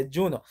ಆಗೋಗಿದೆ.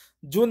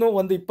 ಜೂನು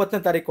ಒಂದು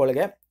 20ನೇ ತಾರೀಕು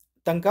ಒಳಗೆ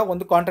ತನಕ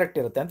ಒಂದು ಕಾಂಟ್ರಾಕ್ಟ್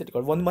ಇರುತ್ತೆ ಅಂತ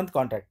ಇಟ್ಕೊಳ್ಳಿ, 1 ಮಂತ್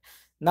ಕಾಂಟ್ರಾಕ್ಟ್.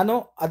 ನಾನು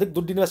ಅದಕ್ಕೆ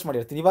ದುಡ್ಡು ಇನ್ವೆಸ್ಟ್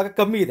ಮಾಡಿರ್ತೀನಿ. ಇವಾಗ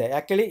ಕಮ್ಮಿ ಇದೆ,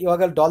 ಯಾಕೇಳಿ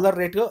ಇವಾಗ ಡಾಲರ್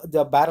ರೇಟು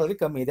ಬ್ಯಾರಲ್ಗೆ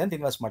ಕಮ್ಮಿ ಇದೆ ಅಂತ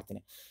ಇನ್ವೆಸ್ಟ್ ಮಾಡ್ತೀನಿ.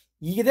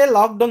 ಇದೇ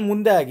ಲಾಕ್ಡೌನ್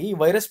ಮುಂದೆ ಆಗಿ,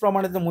 ವೈರಸ್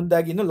ಪ್ರಮಾಣದ ಮುಂದೆ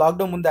ಆಗಿ, ಇನ್ನೂ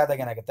ಲಾಕ್ಡೌನ್ ಮುಂದೆ ಆದಾಗ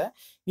ಏನಾಗುತ್ತೆ,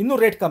 ಇನ್ನೂ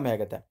ರೇಟ್ ಕಮ್ಮಿ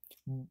ಆಗುತ್ತೆ.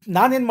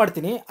 ನಾನೇನು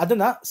ಮಾಡ್ತೀನಿ,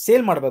 ಅದನ್ನು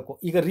ಸೇಲ್ ಮಾಡಬೇಕು.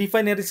 ಈಗ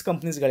ರಿಫೈನರೀಸ್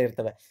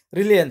ಕಂಪ್ನೀಸ್ಗಳಿರ್ತವೆ,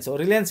 ರಿಲಯನ್ಸ್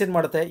ಏನು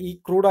ಮಾಡುತ್ತೆ, ಈ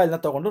ಕ್ರೂಡ್ ಆಯಿಲ್ನ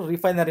ತೊಗೊಂಡು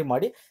ರಿಫೈನರಿ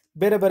ಮಾಡಿ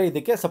ಬೇರೆ ಬೇರೆ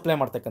ಇದಕ್ಕೆ ಸಪ್ಲೈ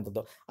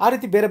ಮಾಡ್ತಕ್ಕಂಥದ್ದು. ಆ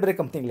ರೀತಿ ಬೇರೆ ಬೇರೆ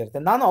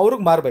ಕಂಪ್ನಿಗಳಿರುತ್ತೆ. ನಾನು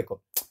ಅವ್ರಿಗೆ ಮಾರಬೇಕು.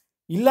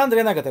 ಇಲ್ಲಾಂದ್ರೆ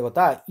ಏನಾಗುತ್ತೆ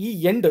ಗೊತ್ತಾ, ಈ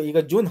ಎಂಡ್ ಈಗ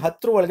ಜೂನ್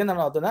 10 ಒಳಗೆ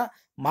ನಾನು ಅದನ್ನ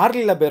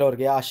ಮಾರಲಿಲ್ಲ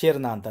ಬೇರೆಯವ್ರಿಗೆ ಆ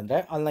ಶೇರ್ನ ಅಂತಂದ್ರೆ,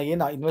 ಅಲ್ಲಿ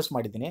ಏನು ಇನ್ವೆಸ್ಟ್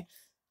ಮಾಡಿದ್ದೀನಿ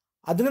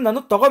ಅದನ್ನ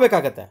ನಾನು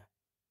ತಗೋಬೇಕಾಗತ್ತೆ.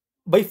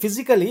 ಬೈ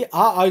ಫಿಸಿಕಲಿ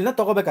ಆ ಆಯಿಲ್ನ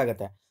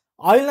ತಗೋಬೇಕಾಗತ್ತೆ.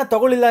 ಆಯಿಲ್ನ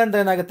ತಗೊಳ್ಳಿಲ್ಲ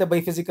ಅಂದ್ರೆ ಏನಾಗುತ್ತೆ, ಬೈ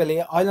ಫಿಸಿಕಲಿ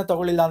ಆಯಿಲ್ನ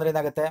ತಗೊಳ್ಳಿಲ್ಲ ಅಂದ್ರೆ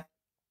ಏನಾಗುತ್ತೆ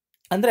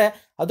ಅಂದ್ರೆ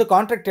ಅದು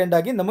ಕಾಂಟ್ರಾಕ್ಟ್ ಎಂಡ್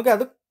ಆಗಿ ನಮಗೆ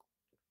ಅದು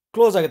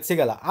ಕ್ಲೋಸ್ ಆಗುತ್ತೆ,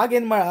 ಸಿಗಲ್ಲ.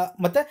 ಆಗೇನು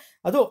ಮತ್ತೆ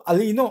ಅದು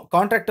ಅಲ್ಲಿ ಇನ್ನೂ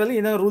ಕಾಂಟ್ರಾಕ್ಟಲ್ಲಿ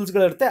ಏನೋ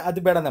ರೂಲ್ಸ್ಗಳಿರುತ್ತೆ, ಅದು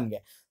ಬೇಡ ನಮಗೆ.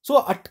 ಸೊ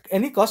ಅಟ್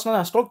ಎನಿ ಕಾಸ್ಟ್ ನಾನು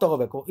ಅಷ್ಟೊಳಗೆ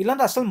ತಗೋಬೇಕು,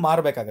 ಇಲ್ಲಾಂದ್ರೆ ಅಷ್ಟೊಂದು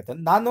ಮಾರಬೇಕಾಗುತ್ತೆ.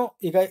 ನಾನು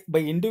ಈಗ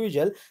ಬೈ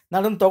ಇಂಡಿವಿಜುವಲ್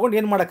ನಾನು ಅದನ್ನು ತೊಗೊಂಡು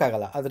ಏನು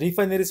ಮಾಡೋಕ್ಕಾಗಲ್ಲ, ಅದು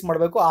ರಿಫೈನರೀಸ್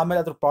ಮಾಡಬೇಕು,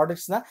 ಆಮೇಲೆ ಅದ್ರ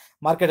ಪ್ರಾಡಕ್ಟ್ಸ್ನ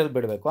ಮಾರ್ಕೆಟಲ್ಲಿ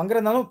ಬಿಡಬೇಕು.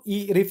 ಹಂಗಾರೆ ನಾನು ಈ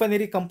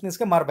ರಿಫೈನರಿ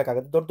ಕಂಪ್ನೀಸ್ಗೆ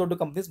ಮಾರಬೇಕಾಗುತ್ತೆ, ದೊಡ್ಡ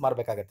ದೊಡ್ಡ ಕಂಪ್ನೀಸ್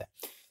ಮಾರಬೇಕಾಗುತ್ತೆ.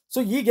 ಸೊ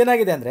ಈಗ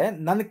ಏನಾಗಿದೆ ಅಂದರೆ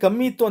ನನಗೆ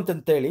ಕಮ್ಮಿ ಇತ್ತು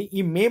ಅಂತಂತೇಳಿ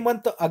ಈ ಮೇ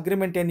ಮಂತ್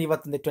ಅಗ್ರಿಮೆಂಟ್ ಏನು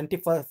ಇವತ್ತಿಂದ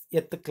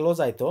 25th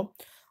ಕ್ಲೋಸ್ ಆಯಿತು,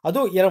 ಅದು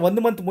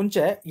 1 ಮಂತ್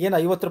ಮುಂಚೆ ಏನು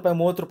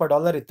 $50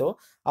 $30 ಇತ್ತು,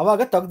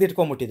 ಅವಾಗ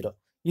ತೆಗೆದಿಟ್ಕೊಂಡ್ಬಿಟ್ಟಿದ್ರು.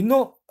 ಇನ್ನೂ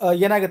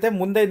ಏನಾಗುತ್ತೆ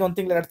ಮುಂದೆ ಇನ್ನೊಂದು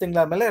ತಿಂಗಳು 2 ತಿಂಗಳ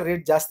ಆದಮೇಲೆ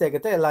ರೇಟ್ ಜಾಸ್ತಿ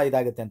ಆಗುತ್ತೆ, ಎಲ್ಲ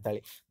ಇದಾಗುತ್ತೆ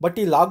ಅಂತೇಳಿ. ಬಟ್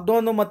ಈ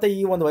ಲಾಕ್ಡೌನು ಮತ್ತು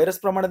ಈ ಒಂದು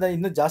ವೈರಸ್ ಪ್ರಮಾಣದ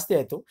ಇನ್ನೂ ಜಾಸ್ತಿ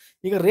ಆಯಿತು,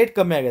 ಈಗ ರೇಟ್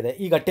ಕಮ್ಮಿ ಆಗಿದೆ.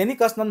 ಈಗ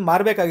ಟೆನಿಕಾಸ್ಟ್ ನಾನು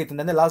ಮಾರಬೇಕಾಗಿತ್ತು,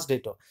 ನೆನ್ನೆ ಲಾಸ್ಟ್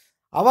ಡೇಟು.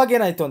 ಅವಾಗ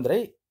ಏನಾಯಿತು ಅಂದರೆ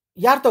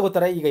ಯಾರು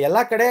ತಗೋತಾರೆ, ಈಗ ಎಲ್ಲ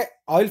ಕಡೆ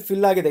ಆಯಿಲ್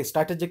ಫಿಲ್ ಆಗಿದೆ,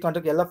 ಸ್ಟ್ರಾಟಜಿಕ್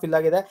ಕಾಂಟ್ರಾಕ್ಟ್ ಎಲ್ಲ ಫಿಲ್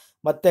ಆಗಿದೆ,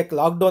 ಮತ್ತು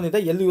ಲಾಕ್ಡೌನ್ ಇದೆ,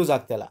 ಎಲ್ಲೂ ಯೂಸ್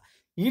ಆಗ್ತಾಯಿಲ್ಲ.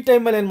 ಈ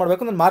ಟೈಮಲ್ಲಿ ಏನು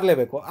ಮಾಡಬೇಕು, ನಾನು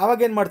ಮಾರಲೇಬೇಕು. ಆವಾಗ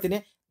ಏನು ಮಾಡ್ತೀನಿ,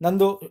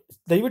 ನಂದು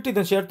ದಯವಿಟ್ಟು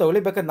ಇದನ್ನು ಶೇರ್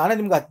ತೊಗೊಳ್ಳಿ, ಬೇಕಾದ್ರೆ ನಾನೇ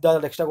ನಿಮ್ಗೆ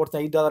 $10 ಎಕ್ಸ್ಟ್ರಾ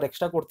ಕೊಡ್ತೀನಿ, $5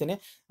 ಎಕ್ಸ್ಟ್ರಾ ಕೊಡ್ತೀನಿ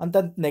ಅಂತ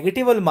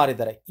ನೆಗೆಟಿವಲ್ಲಿ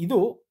ಮಾರಿದ್ದಾರೆ. ಇದು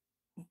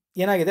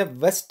ಏನಾಗಿದೆ,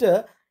 ವೆಸ್ಟ್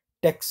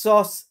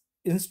ಟೆಕ್ಸಾಸ್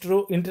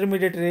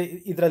ಇಂಟರ್ಮೀಡಿಯೇಟರಿ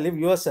ಇದರಲ್ಲಿ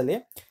US ಅಲ್ಲಿ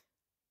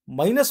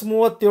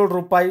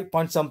 -$37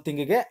 ಪಾಯಿಂಟ್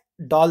ಸಮಥಿಂಗಿಗೆ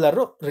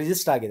ಡಾಲರು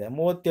ರಿಜಿಸ್ಟರ್ ಆಗಿದೆ.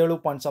 37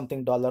 ಪಾಯಿಂಟ್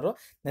ಸಮಥಿಂಗ್ ಡಾಲರು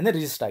ನೆನ್ನೆ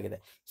ರಿಜಿಸ್ಟರ್ ಆಗಿದೆ.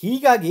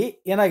 ಹೀಗಾಗಿ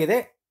ಏನಾಗಿದೆ,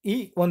 ಈ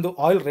ಒಂದು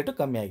ಆಯಿಲ್ ರೇಟು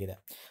ಕಮ್ಮಿ ಆಗಿದೆ.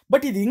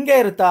 ಬಟ್ ಇದು ಹಿಂಗೆ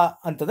ಇರುತ್ತಾ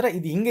ಅಂತಂದರೆ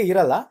ಇದು ಹಿಂಗೆ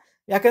ಇರಲ್ಲ.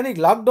 ಯಾಕಂದರೆ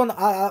ಈಗ ಲಾಕ್ಡೌನ್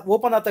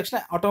ಓಪನ್ ಆದ ತಕ್ಷಣ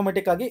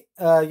ಆಟೋಮೆಟಿಕ್ ಆಗಿ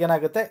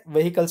ಏನಾಗುತ್ತೆ,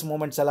 ವೆಹಿಕಲ್ಸ್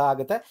ಮೂವ್ಮೆಂಟ್ಸ್ ಎಲ್ಲ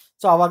ಆಗುತ್ತೆ.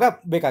 ಸೊ ಆವಾಗ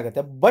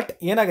ಬೇಕಾಗುತ್ತೆ. ಬಟ್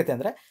ಏನಾಗುತ್ತೆ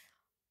ಅಂದರೆ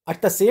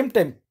ಅಟ್ ದ ಸೇಮ್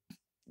ಟೈಮ್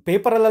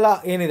ಪೇಪರಲ್ಲೆಲ್ಲ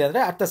ಏನಿದೆ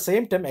ಅಂದರೆ at the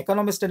same time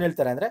economist ಏನು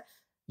ಹೇಳ್ತಾರೆ ಅಂದರೆ,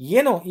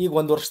 ಏನು ಈಗ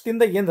 1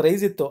 ವರ್ಷದಿಂದ ಏನು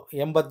ರೈಸ್ ಇತ್ತು,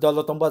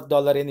 $80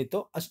 $90 ಏನಿತ್ತು,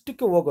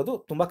 ಅಷ್ಟಕ್ಕೆ ಹೋಗೋದು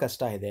ತುಂಬ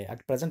ಕಷ್ಟ ಇದೆ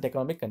ಅಟ್ ಪ್ರೆಸೆಂಟ್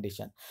ಎಕನಾಮಿಕ್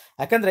ಕಂಡೀಷನ್.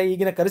 ಯಾಕಂದರೆ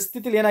ಈಗಿನ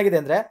ಪರಿಸ್ಥಿತಿಲಿ ಏನಾಗಿದೆ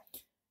ಅಂದರೆ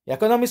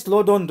ಎಕನಾಮಿ ಸ್ಲೋ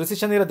ಡೌನ್,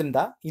 ರಿಸಿಷನ್ ಇರೋದ್ರಿಂದ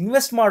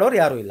ಇನ್ವೆಸ್ಟ್ ಮಾಡೋರು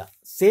ಯಾರೂ ಇಲ್ಲ.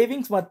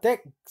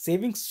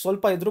 ಸೇವಿಂಗ್ಸ್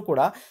ಸ್ವಲ್ಪ ಇದ್ರೂ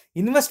ಕೂಡ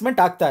ಇನ್ವೆಸ್ಟ್ಮೆಂಟ್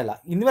ಆಗ್ತಾ ಇಲ್ಲ.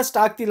 ಇನ್ವೆಸ್ಟ್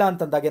ಆಗ್ತಿಲ್ಲ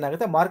ಅಂತಂದಾಗ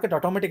ಏನಾಗುತ್ತೆ, ಮಾರ್ಕೆಟ್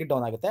ಆಟೋಮೆಟಿಕ್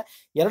ಡೌನ್ ಆಗುತ್ತೆ.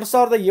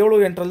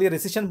 2007-8ರಲ್ಲಿ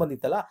ರಿಸಿಷನ್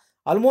ಬಂದಿತ್ತಲ್ಲ,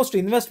 ಆಲ್ಮೋಸ್ಟ್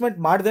ಇನ್ವೆಸ್ಟ್ಮೆಂಟ್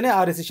ಮಾಡ್ದೇ ಆ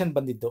ರಿಸಿಷನ್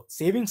ಬಂದಿದ್ದು.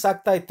 ಸೇವಿಂಗ್ಸ್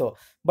ಆಗ್ತಾ ಇತ್ತು,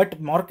 ಬಟ್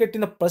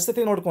ಮಾರ್ಕೆಟಿನ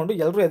ಪರಿಸ್ಥಿತಿ ನೋಡಿಕೊಂಡು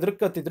ಎಲ್ಲರೂ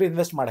ಎದುರುಕತ್ತಿದ್ರು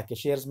ಇನ್ವೆಸ್ಟ್ ಮಾಡೋಕ್ಕೆ,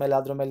 ಶೇರ್ಸ್ ಮೇಲೆ,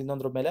 ಅದ್ರ ಮೇಲೆ,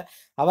 ಇನ್ನೊಂದ್ರ ಮೇಲೆ.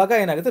 ಆವಾಗ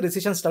ಏನಾಗುತ್ತೆ,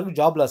 ರಿಸಿಷನ್ ಸ್ಟಾರ್ಟ್,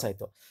 ಜಾಬ್ ಲಾಸ್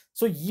ಆಯಿತು.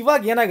 ಸೊ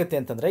ಇವಾಗ ಏನಾಗುತ್ತೆ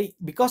ಅಂತಂದರೆ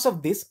ಬಿಕಾಸ್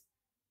ಆಫ್ ದಿಸ್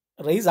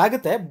ರೈಸ್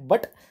ಆಗುತ್ತೆ,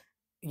 ಬಟ್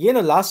ಏನು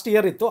ಲಾಸ್ಟ್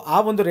ಇಯರ್ ಇತ್ತು ಆ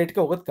ಒಂದು ರೇಟ್ಗೆ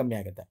ಹೋಗೋದು ಕಮ್ಮಿ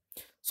ಆಗುತ್ತೆ.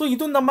 ಸೊ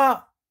ಇದು ನಮ್ಮ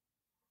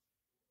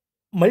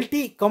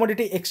ಮಲ್ಟಿ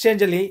ಕಮೋಡಿಟಿ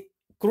ಎಕ್ಸ್ಚೇಂಜಲ್ಲಿ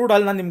ಕ್ರೂಡ್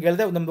ಆಯಿಲ್ ನಾನು ನಿಮ್ಗೆ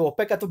ಹೇಳಿದೆ, ನಮ್ಮದು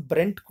ಒಪೆಕ್ ಅಥವಾ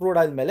ಬ್ರೆಂಟ್ ಕ್ರೂಡ್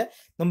ಆಯಿಲ್ ಮೇಲೆ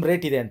ನಮ್ಮ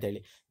ರೇಟ್ ಇದೆ ಅಂತೇಳಿ.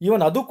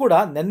 ಈವನ್ ಅದು ಕೂಡ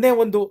ನೆನ್ನೆ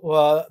ಒಂದು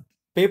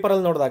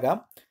ಪೇಪರಲ್ಲಿ ನೋಡಿದಾಗ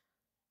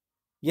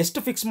ಎಷ್ಟು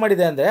ಫಿಕ್ಸ್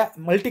ಮಾಡಿದೆ ಅಂದರೆ,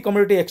 ಮಲ್ಟಿ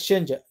ಕಮೋಡಿಟಿ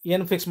ಎಕ್ಸ್ಚೇಂಜ್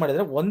ಏನು ಫಿಕ್ಸ್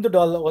ಮಾಡಿದರೆ,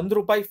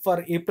 $1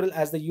 for April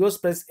as the US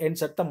price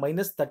ends at the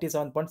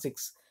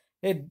 -37.6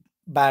 A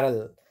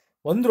barrel.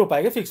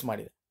 $1 fix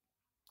ಮಾಡಿದೆ,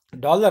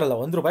 ಡಾಲರ್ ಅಲ್ಲ,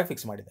 $1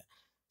 ಫಿಕ್ಸ್ ಮಾಡಿದೆ.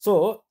 ಸೊ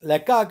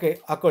ಲೆಕ್ಕ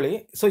ಹಾಕೊಳ್ಳಿ.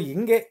 ಸೊ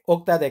ಹಿಂಗೆ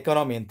ಹೋಗ್ತಾ ಇದೆ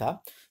ಎಕಾನಮಿ ಅಂತ.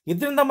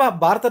 ಇದರಿಂದ ನಮ್ಮ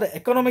ಭಾರತದ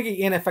ಎಕಾನಮಿಗೆ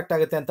ಏನು ಎಫೆಕ್ಟ್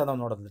ಆಗುತ್ತೆ ಅಂತ ನಾವು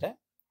ನೋಡಿದ್ರೆ,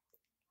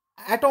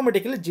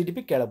 ಆಟೋಮೆಟಿಕಲಿ GDP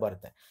ಕೆಳಗೆ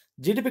ಬರುತ್ತೆ.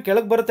 GDP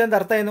ಕೆಳಗೆ ಬರುತ್ತೆ ಅಂತ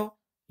ಅರ್ಥ ಏನು,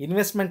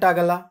 ಇನ್ವೆಸ್ಟ್ಮೆಂಟ್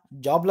ಆಗಲ್ಲ,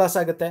 ಜಾಬ್ ಲಾಸ್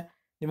ಆಗುತ್ತೆ.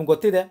 ನಿಮ್ಗೆ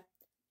ಗೊತ್ತಿದೆ,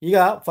 ಈಗ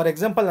ಫಾರ್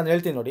ಎಕ್ಸಾಂಪಲ್ ನಾನು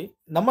ಹೇಳ್ತೀನಿ ನೋಡಿ,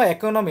 ನಮ್ಮ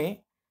ಎಕಾನಮಿ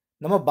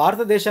ನಮ್ಮ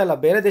ಭಾರತ ದೇಶ ಅಲ್ಲ,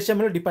 ಬೇರೆ ದೇಶ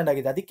ಮೇಲೆ ಡಿಪೆಂಡ್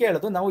ಆಗಿದೆ. ಅದಕ್ಕೆ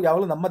ಹೇಳೋದು ನಾವು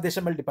ಯಾವಾಗಲೂ ನಮ್ಮ ದೇಶ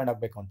ಮೇಲೆ ಡಿಪೆಂಡ್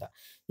ಆಗಬೇಕು ಅಂತ.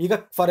 ಈಗ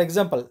ಫಾರ್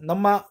ಎಕ್ಸಾಂಪಲ್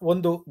ನಮ್ಮ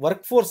ಒಂದು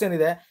ವರ್ಕ್ ಫೋರ್ಸ್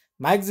ಏನಿದೆ,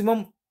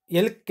 ಮ್ಯಾಕ್ಸಿಮಮ್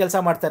ಎಲ್ಲಿ ಕೆಲಸ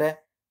ಮಾಡ್ತಾರೆ,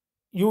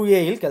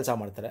 UAE ಕೆಲಸ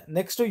ಮಾಡ್ತಾರೆ,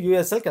 ನೆಕ್ಸ್ಟು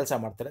US ಅಲ್ಲಿ ಕೆಲಸ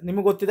ಮಾಡ್ತಾರೆ.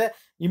 ನಿಮಗೆ ಗೊತ್ತಿದೆ,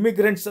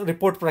 ಇಮಿಗ್ರೆಂಟ್ಸ್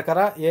ರಿಪೋರ್ಟ್ ಪ್ರಕಾರ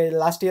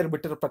ಲಾಸ್ಟ್ ಇಯರ್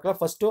ಬಿಟ್ಟಿರೋ ಪ್ರಕಾರ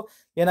ಫಸ್ಟು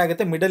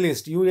ಏನಾಗುತ್ತೆ, ಮಿಡಲ್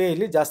ಈಸ್ಟ್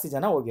UAE ಜಾಸ್ತಿ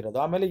ಜನ ಹೋಗಿರೋದು,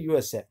 ಆಮೇಲೆ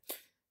USA.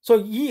 ಸೊ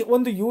ಈ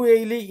ಒಂದು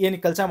UAE ಏನು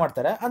ಕೆಲಸ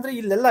ಮಾಡ್ತಾರೆ ಅಂದರೆ,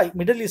 ಇಲ್ಲೆಲ್ಲ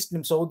ಮಿಡಲ್ ಈಸ್ಟ್,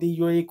 ನಿಮ್ಮ ಸೌದಿ,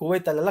 UAE,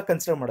 ಕುವೈತ್ ಅಲ್ಲೆಲ್ಲ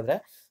ಕನ್ಸಿಡರ್ ಮಾಡಿದ್ರೆ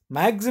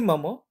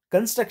ಮ್ಯಾಕ್ಸಿಮಮ್ಮು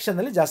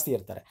ಕನ್ಸ್ಟ್ರಕ್ಷನಲ್ಲಿ ಜಾಸ್ತಿ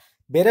ಇರ್ತಾರೆ.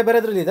 ಬೇರೆ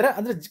ಬೇರೆದ್ರಲ್ಲಿ ಇದ್ದಾರೆ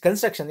ಅಂದರೆ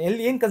ಕನ್ಸ್ಟ್ರಕ್ಷನ್,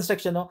 ಎಲ್ಲಿ ಏನು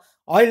ಕನ್ಸ್ಟ್ರಕ್ಷನು,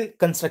 ಆಯಿಲ್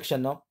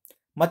ಕನ್ಸ್ಟ್ರಕ್ಷನ್ನು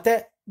ಮತ್ತು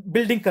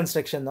ಬಿಲ್ಡಿಂಗ್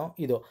ಕನ್ಸ್ಟ್ರಕ್ಷನ್ನು.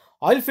 ಇದು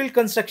ಆಯಿಲ್ ಫೀಲ್ಡ್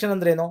ಕನ್ಸ್ಟ್ರಕ್ಷನ್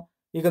ಅಂದ್ರೇನು,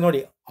 ಈಗ ನೋಡಿ,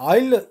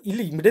 ಆಯಿಲ್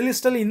ಇಲ್ಲಿ ಮಿಡಲ್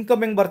ಈಸ್ಟಲ್ಲಿ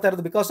ಇನ್ಕಮ್ ಹೆಂಗೆ ಬರ್ತಾ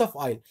ಇರೋದು, ಬಿಕಾಸ್ ಆಫ್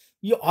ಆಯಿಲ್.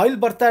 ಈ ಆಯಿಲ್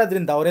ಬರ್ತಾ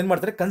ಇರೋದ್ರಿಂದ ಅವ್ರು ಏನು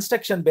ಮಾಡ್ತಾರೆ,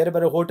 ಕನ್ಸ್ಟ್ರಕ್ಷನ್, ಬೇರೆ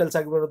ಬೇರೆ ಹೋಟೆಲ್ಸ್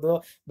ಆಗಿರೋದು,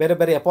 ಬೇರೆ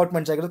ಬೇರೆ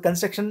ಅಪಾರ್ಟ್ಮೆಂಟ್ಸ್ ಆಗಿರೋದು,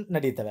 ಕನ್ಸ್ಟ್ರಕ್ಷನ್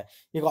ನಡೀತವೆ.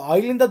 ಈಗ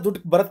ಆಯಿಲಿಂದ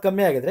ದುಡ್ಡು ಬರೋದು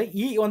ಕಮ್ಮಿ ಆಗಿದ್ರೆ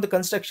ಈ ಒಂದು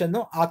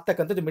ಕನ್ಸ್ಟ್ರಕ್ಷನ್ನು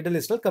ಆಗ್ತಕ್ಕಂಥದ್ದು ಮಿಡಲ್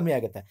ಈಸ್ಟಲ್ಲಿ ಕಮ್ಮಿ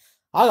ಆಗುತ್ತೆ.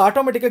 ಆಗ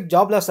ಆಟೋಮೆಟಿಕಾಗಿ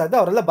ಜಾಬ್ ಲಾಸ್ ಆಗಿದೆ,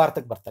 ಅವರೆಲ್ಲ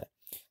ಭಾರತಕ್ಕೆ ಬರ್ತಾರೆ.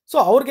 ಸೊ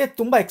ಅವ್ರಿಗೆ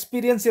ತುಂಬ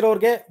ಎಕ್ಸ್ಪೀರಿಯನ್ಸ್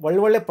ಇರೋರಿಗೆ,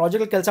 ಒಳ್ಳೊಳ್ಳೆ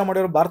ಪ್ರಾಜೆಕ್ಟ್ ಕೆಲಸ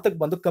ಮಾಡಿರೋರು ಭಾರತಕ್ಕೆ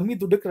ಬಂದು ಕಮ್ಮಿ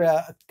ದುಡ್ಡಕ್ಕೆ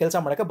ಕೆಲಸ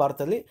ಮಾಡೋಕ್ಕೆ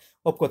ಭಾರತದಲ್ಲಿ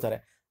ಒಪ್ಕೋತಾರೆ.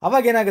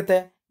 ಅವಾಗ ಏನಾಗುತ್ತೆ,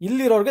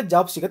 ಇಲ್ಲಿರೋರಿಗೆ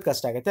ಜಾಬ್ ಸಿಗೋದು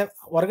ಕಷ್ಟ ಆಗುತ್ತೆ.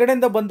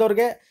 ಹೊರಗಡೆಯಿಂದ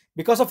ಬಂದವ್ರಿಗೆ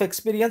ಬಿಕಾಸ್ ಆಫ್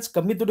ಎಕ್ಸ್ಪೀರಿಯನ್ಸ್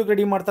ಕಮ್ಮಿ ದುಡ್ಡು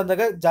ರೆಡಿ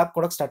ಮಾಡ್ತಂದಾಗ ಜಾಬ್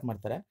ಕೊಡೋಕ್ಕೆ ಸ್ಟಾರ್ಟ್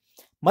ಮಾಡ್ತಾರೆ.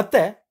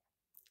 ಮತ್ತು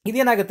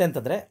ಇದೇನಾಗುತ್ತೆ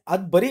ಅಂತಂದರೆ,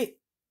 ಅದು ಬರೀ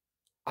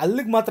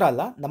ಅಲ್ಲಿಗೆ ಮಾತ್ರ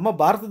ಅಲ್ಲ, ನಮ್ಮ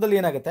ಭಾರತದಲ್ಲಿ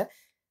ಏನಾಗುತ್ತೆ,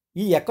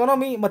 ಈ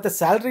ಎಕಾನಮಿ ಮತ್ತು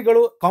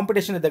ಸ್ಯಾಲ್ರಿಗಳು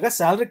ಕಾಂಪಿಟೇಷನ್ ಇದ್ದಾಗ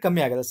ಸ್ಯಾಲ್ರಿ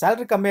ಕಮ್ಮಿ ಆಗುತ್ತೆ.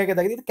 ಸ್ಯಾಲ್ರಿ ಕಮ್ಮಿ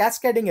ಆಗಿದ್ದಾಗ ಇದು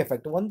cascading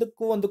effect,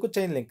 ಒಂದಕ್ಕೂ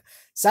chain link.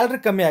 Salary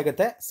ಕಮ್ಮಿ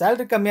ಆಗುತ್ತೆ,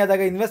 ಸ್ಯಾಲ್ರಿ ಕಮ್ಮಿ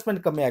ಆದಾಗ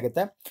ಇನ್ವೆಸ್ಟ್ಮೆಂಟ್ ಕಮ್ಮಿ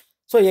ಆಗುತ್ತೆ.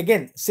 So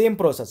again same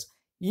process.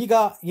 ಈಗ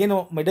ಏನು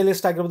ಮಿಡಲ್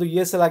ಈಸ್ಟ್ ಆಗಿರ್ಬೋದು,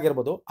 US ಅಲ್ಲಿ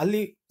ಆಗಿರ್ಬೋದು, ಅಲ್ಲಿ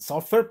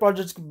ಸಾಫ್ಟ್ವೇರ್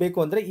ಪ್ರಾಜೆಕ್ಟ್ಸ್ ಬೇಕು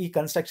ಅಂದರೆ ಈ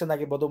ಕನ್ಸ್ಟ್ರಕ್ಷನ್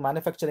ಆಗಿರ್ಬೋದು,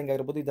 ಮ್ಯಾನುಫ್ಯಾಕ್ಚರಿಂಗ್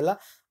ಆಗಿರ್ಬೋದು, ಇದೆಲ್ಲ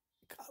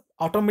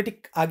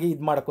ಆಟೋಮೆಟಿಕ್ ಆಗಿ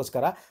ಇದು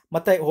ಮಾಡೋಕ್ಕೋಸ್ಕರ,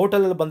 ಮತ್ತು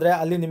ಹೋಟೆಲಲ್ಲಿ ಬಂದರೆ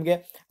ಅಲ್ಲಿ ನಿಮಗೆ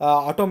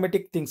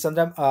ಆಟೋಮೆಟಿಕ್ ಥಿಂಗ್ಸ್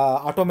ಅಂದರೆ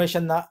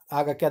ಆಟೋಮೇಷನ್ನ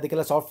ಆಗೋಕ್ಕೆ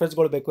ಅದಕ್ಕೆಲ್ಲ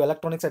ಸಾಫ್ಟ್ವೇರ್ಸ್ಗಳು ಬೇಕು,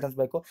 ಎಲೆಕ್ಟ್ರಾನಿಕ್ಸ್ ಐಟಮ್ಸ್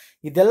ಬೇಕು.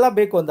 ಇದೆಲ್ಲ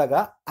ಬೇಕು ಅಂದಾಗ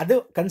ಅದು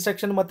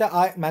ಕನ್ಸ್ಟ್ರಕ್ಷನ್ ಮತ್ತು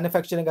ಆ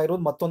ಮ್ಯಾನುಫ್ಯಾಕ್ಚರಿಂಗ್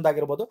ಆಗಿರ್ಬೋದು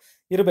ಮತ್ತೊಂದಾಗಿರ್ಬೋದು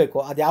ಇರಬೇಕು.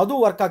 ಅದು ಯಾವುದೂ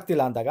ವರ್ಕ್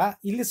ಆಗ್ತಿಲ್ಲ ಅಂದಾಗ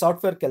ಇಲ್ಲಿ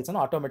ಸಾಫ್ಟ್ವೇರ್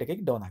ಕೆಲಸನೂ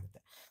ಆಟೋಮೆಟಿಕ್ಕಾಗಿ ಡೌನ್ ಆಗುತ್ತೆ.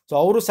 ಸೊ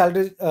ಅವರು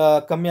ಸ್ಯಾಲ್ರಿ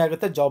ಕಮ್ಮಿ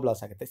ಆಗುತ್ತೆ, ಜಾಬ್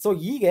ಲಾಸ್ ಆಗುತ್ತೆ. ಸೊ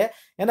ಹೀಗೆ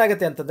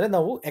ಏನಾಗುತ್ತೆ ಅಂತಂದರೆ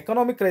ನಾವು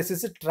ಎಕನಾಮಿಕ್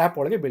ಕ್ರೈಸಿಸ್ ಟ್ರ್ಯಾಪ್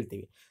ಒಳಗೆ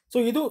ಬೀಳ್ತೀವಿ. ಸೊ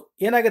ಇದು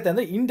ಏನಾಗುತ್ತೆ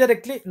ಅಂದರೆ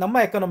ಇಂಡೈರೆಕ್ಟ್ಲಿ ನಮ್ಮ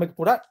ಎಕನಾಮಿಕ್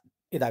ಕೂಡ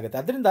ಇದಾಗುತ್ತೆ.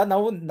 ಅದರಿಂದ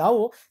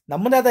ನಾವು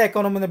ನಮ್ಮದೇ ಆದ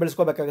ಎಕಾನಮಿನ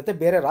ಬೆಳೆಸ್ಕೋಬೇಕಾಗುತ್ತೆ,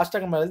 ಬೇರೆ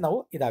ರಾಷ್ಟ್ರಗಳ ಮೇಲೆ ನಾವು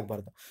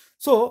ಇದಾಗಬಾರ್ದು.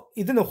 ಸೊ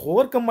ಇದನ್ನು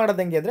ಓವರ್ಕಮ್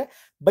ಮಾಡೋದು ಹೆಂಗೆ ಅಂದರೆ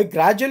ಬೈ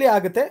ಗ್ರ್ಯಾಜುಯಲಿ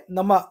ಆಗುತ್ತೆ.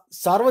 ನಮ್ಮ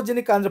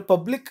ಸಾರ್ವಜನಿಕ ಅಂದರೆ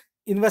ಪಬ್ಲಿಕ್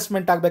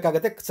ಇನ್ವೆಸ್ಟ್ಮೆಂಟ್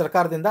ಆಗಬೇಕಾಗುತ್ತೆ.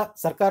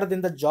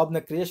 ಸರ್ಕಾರದಿಂದ ಜಾಬ್ನ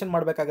ಕ್ರಿಯೇಷನ್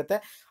ಮಾಡಬೇಕಾಗುತ್ತೆ.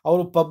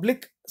 ಅವರು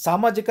ಪಬ್ಲಿಕ್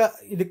ಸಾಮಾಜಿಕ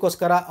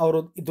ಇದಕ್ಕೋಸ್ಕರ ಅವರು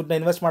ದುಡ್ಡನ್ನ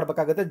ಇನ್ವೆಸ್ಟ್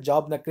ಮಾಡಬೇಕಾಗುತ್ತೆ,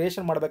 ಜಾಬ್ನ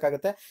ಕ್ರಿಯೇಷನ್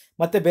ಮಾಡಬೇಕಾಗುತ್ತೆ.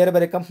 ಮತ್ತು ಬೇರೆ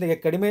ಬೇರೆ ಕಂಪ್ನಿಗೆ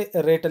ಕಡಿಮೆ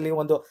ರೇಟಲ್ಲಿ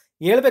ಒಂದು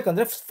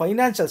ಹೇಳ್ಬೇಕಂದ್ರೆ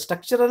ಫೈನಾನ್ಷಿಯಲ್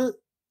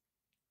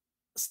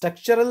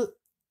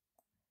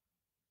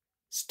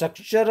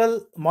ಸ್ಟ್ರಕ್ಚರಲ್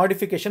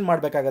ಮಾಡಿಫಿಕೇಶನ್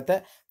ಮಾಡಬೇಕಾಗತ್ತೆ.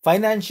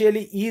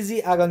 ಫೈನಾನ್ಷಿಯಲಿ ಈಸಿ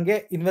ಆಗಂಗೆ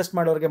ಇನ್ವೆಸ್ಟ್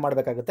ಮಾಡೋರಿಗೆ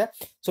ಮಾಡಬೇಕಾಗುತ್ತೆ.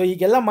 ಸೊ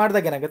ಈಗೆಲ್ಲ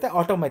ಮಾಡಿದಾಗ ಏನಾಗುತ್ತೆ,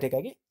 ಆಟೋಮೆಟಿಕ್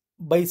ಆಗಿ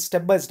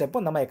ಸ್ಟೆಪ್ ಬೈ ಸ್ಟೆಪ್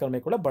ನಮ್ಮ ಎಕಾನಮಿ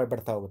ಕೂಡ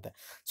ಬರ್ತಾ ಹೋಗುತ್ತೆ.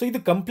 ಸೊ ಇದು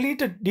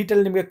ಕಂಪ್ಲೀಟ್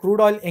ಡೀಟೇಲ್ ನಿಮಗೆ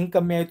ಕ್ರೂಡ್ ಆಯಿಲ್ ಹೆಂಗೆ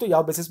ಕಮ್ಮಿ ಆಯಿತು,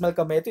 ಯಾವ ಬೇಸಿಸ್ ಮೇಲೆ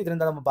ಕಮ್ಮಿ ಆಯಿತು,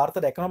 ಇದರಿಂದ ನಮ್ಮ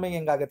ಭಾರತದ ಎಕಾನಮಿ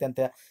ಹೆಂಗಾಗುತ್ತೆ ಅಂತ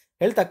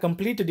ಹೇಳ್ತಾ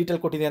ಕಂಪ್ಲೀಟ್ ಡೀಟೇಲ್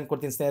ಕೊಟ್ಟಿದ್ದೀನಿ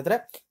ಅನ್ಕೊಡ್ತೀನಿ ಸ್ನೇಹಿತರೆ.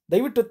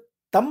 ದಯವಿಟ್ಟು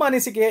ತಮ್ಮ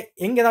ಅನಿಸಿಕೆ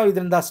ಹೆಂಗೆ ನಾವು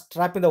ಇದರಿಂದ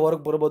ಸ್ಟ್ರಾಪಿಂದ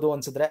ಹೊರಗೆ ಬರ್ಬೋದು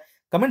ಅನ್ಸಿದ್ರೆ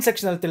ಕಮೆಂಟ್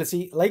ಸೆಕ್ಷನಲ್ಲಿ ತಿಳಿಸಿ,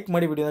 ಲೈಕ್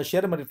ಮಾಡಿ, ವಿಡಿಯೋನ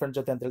ಶೇರ್ ಮಾಡಿ ಫ್ರೆಂಡ್ಸ್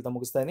ಜೊತೆ ಅಂತ ಹೇಳ್ತಾ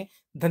ಮುಗಿಸ್ತಾ ಇದ್ದೀನಿ.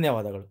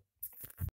 ಧನ್ಯವಾದಗಳು.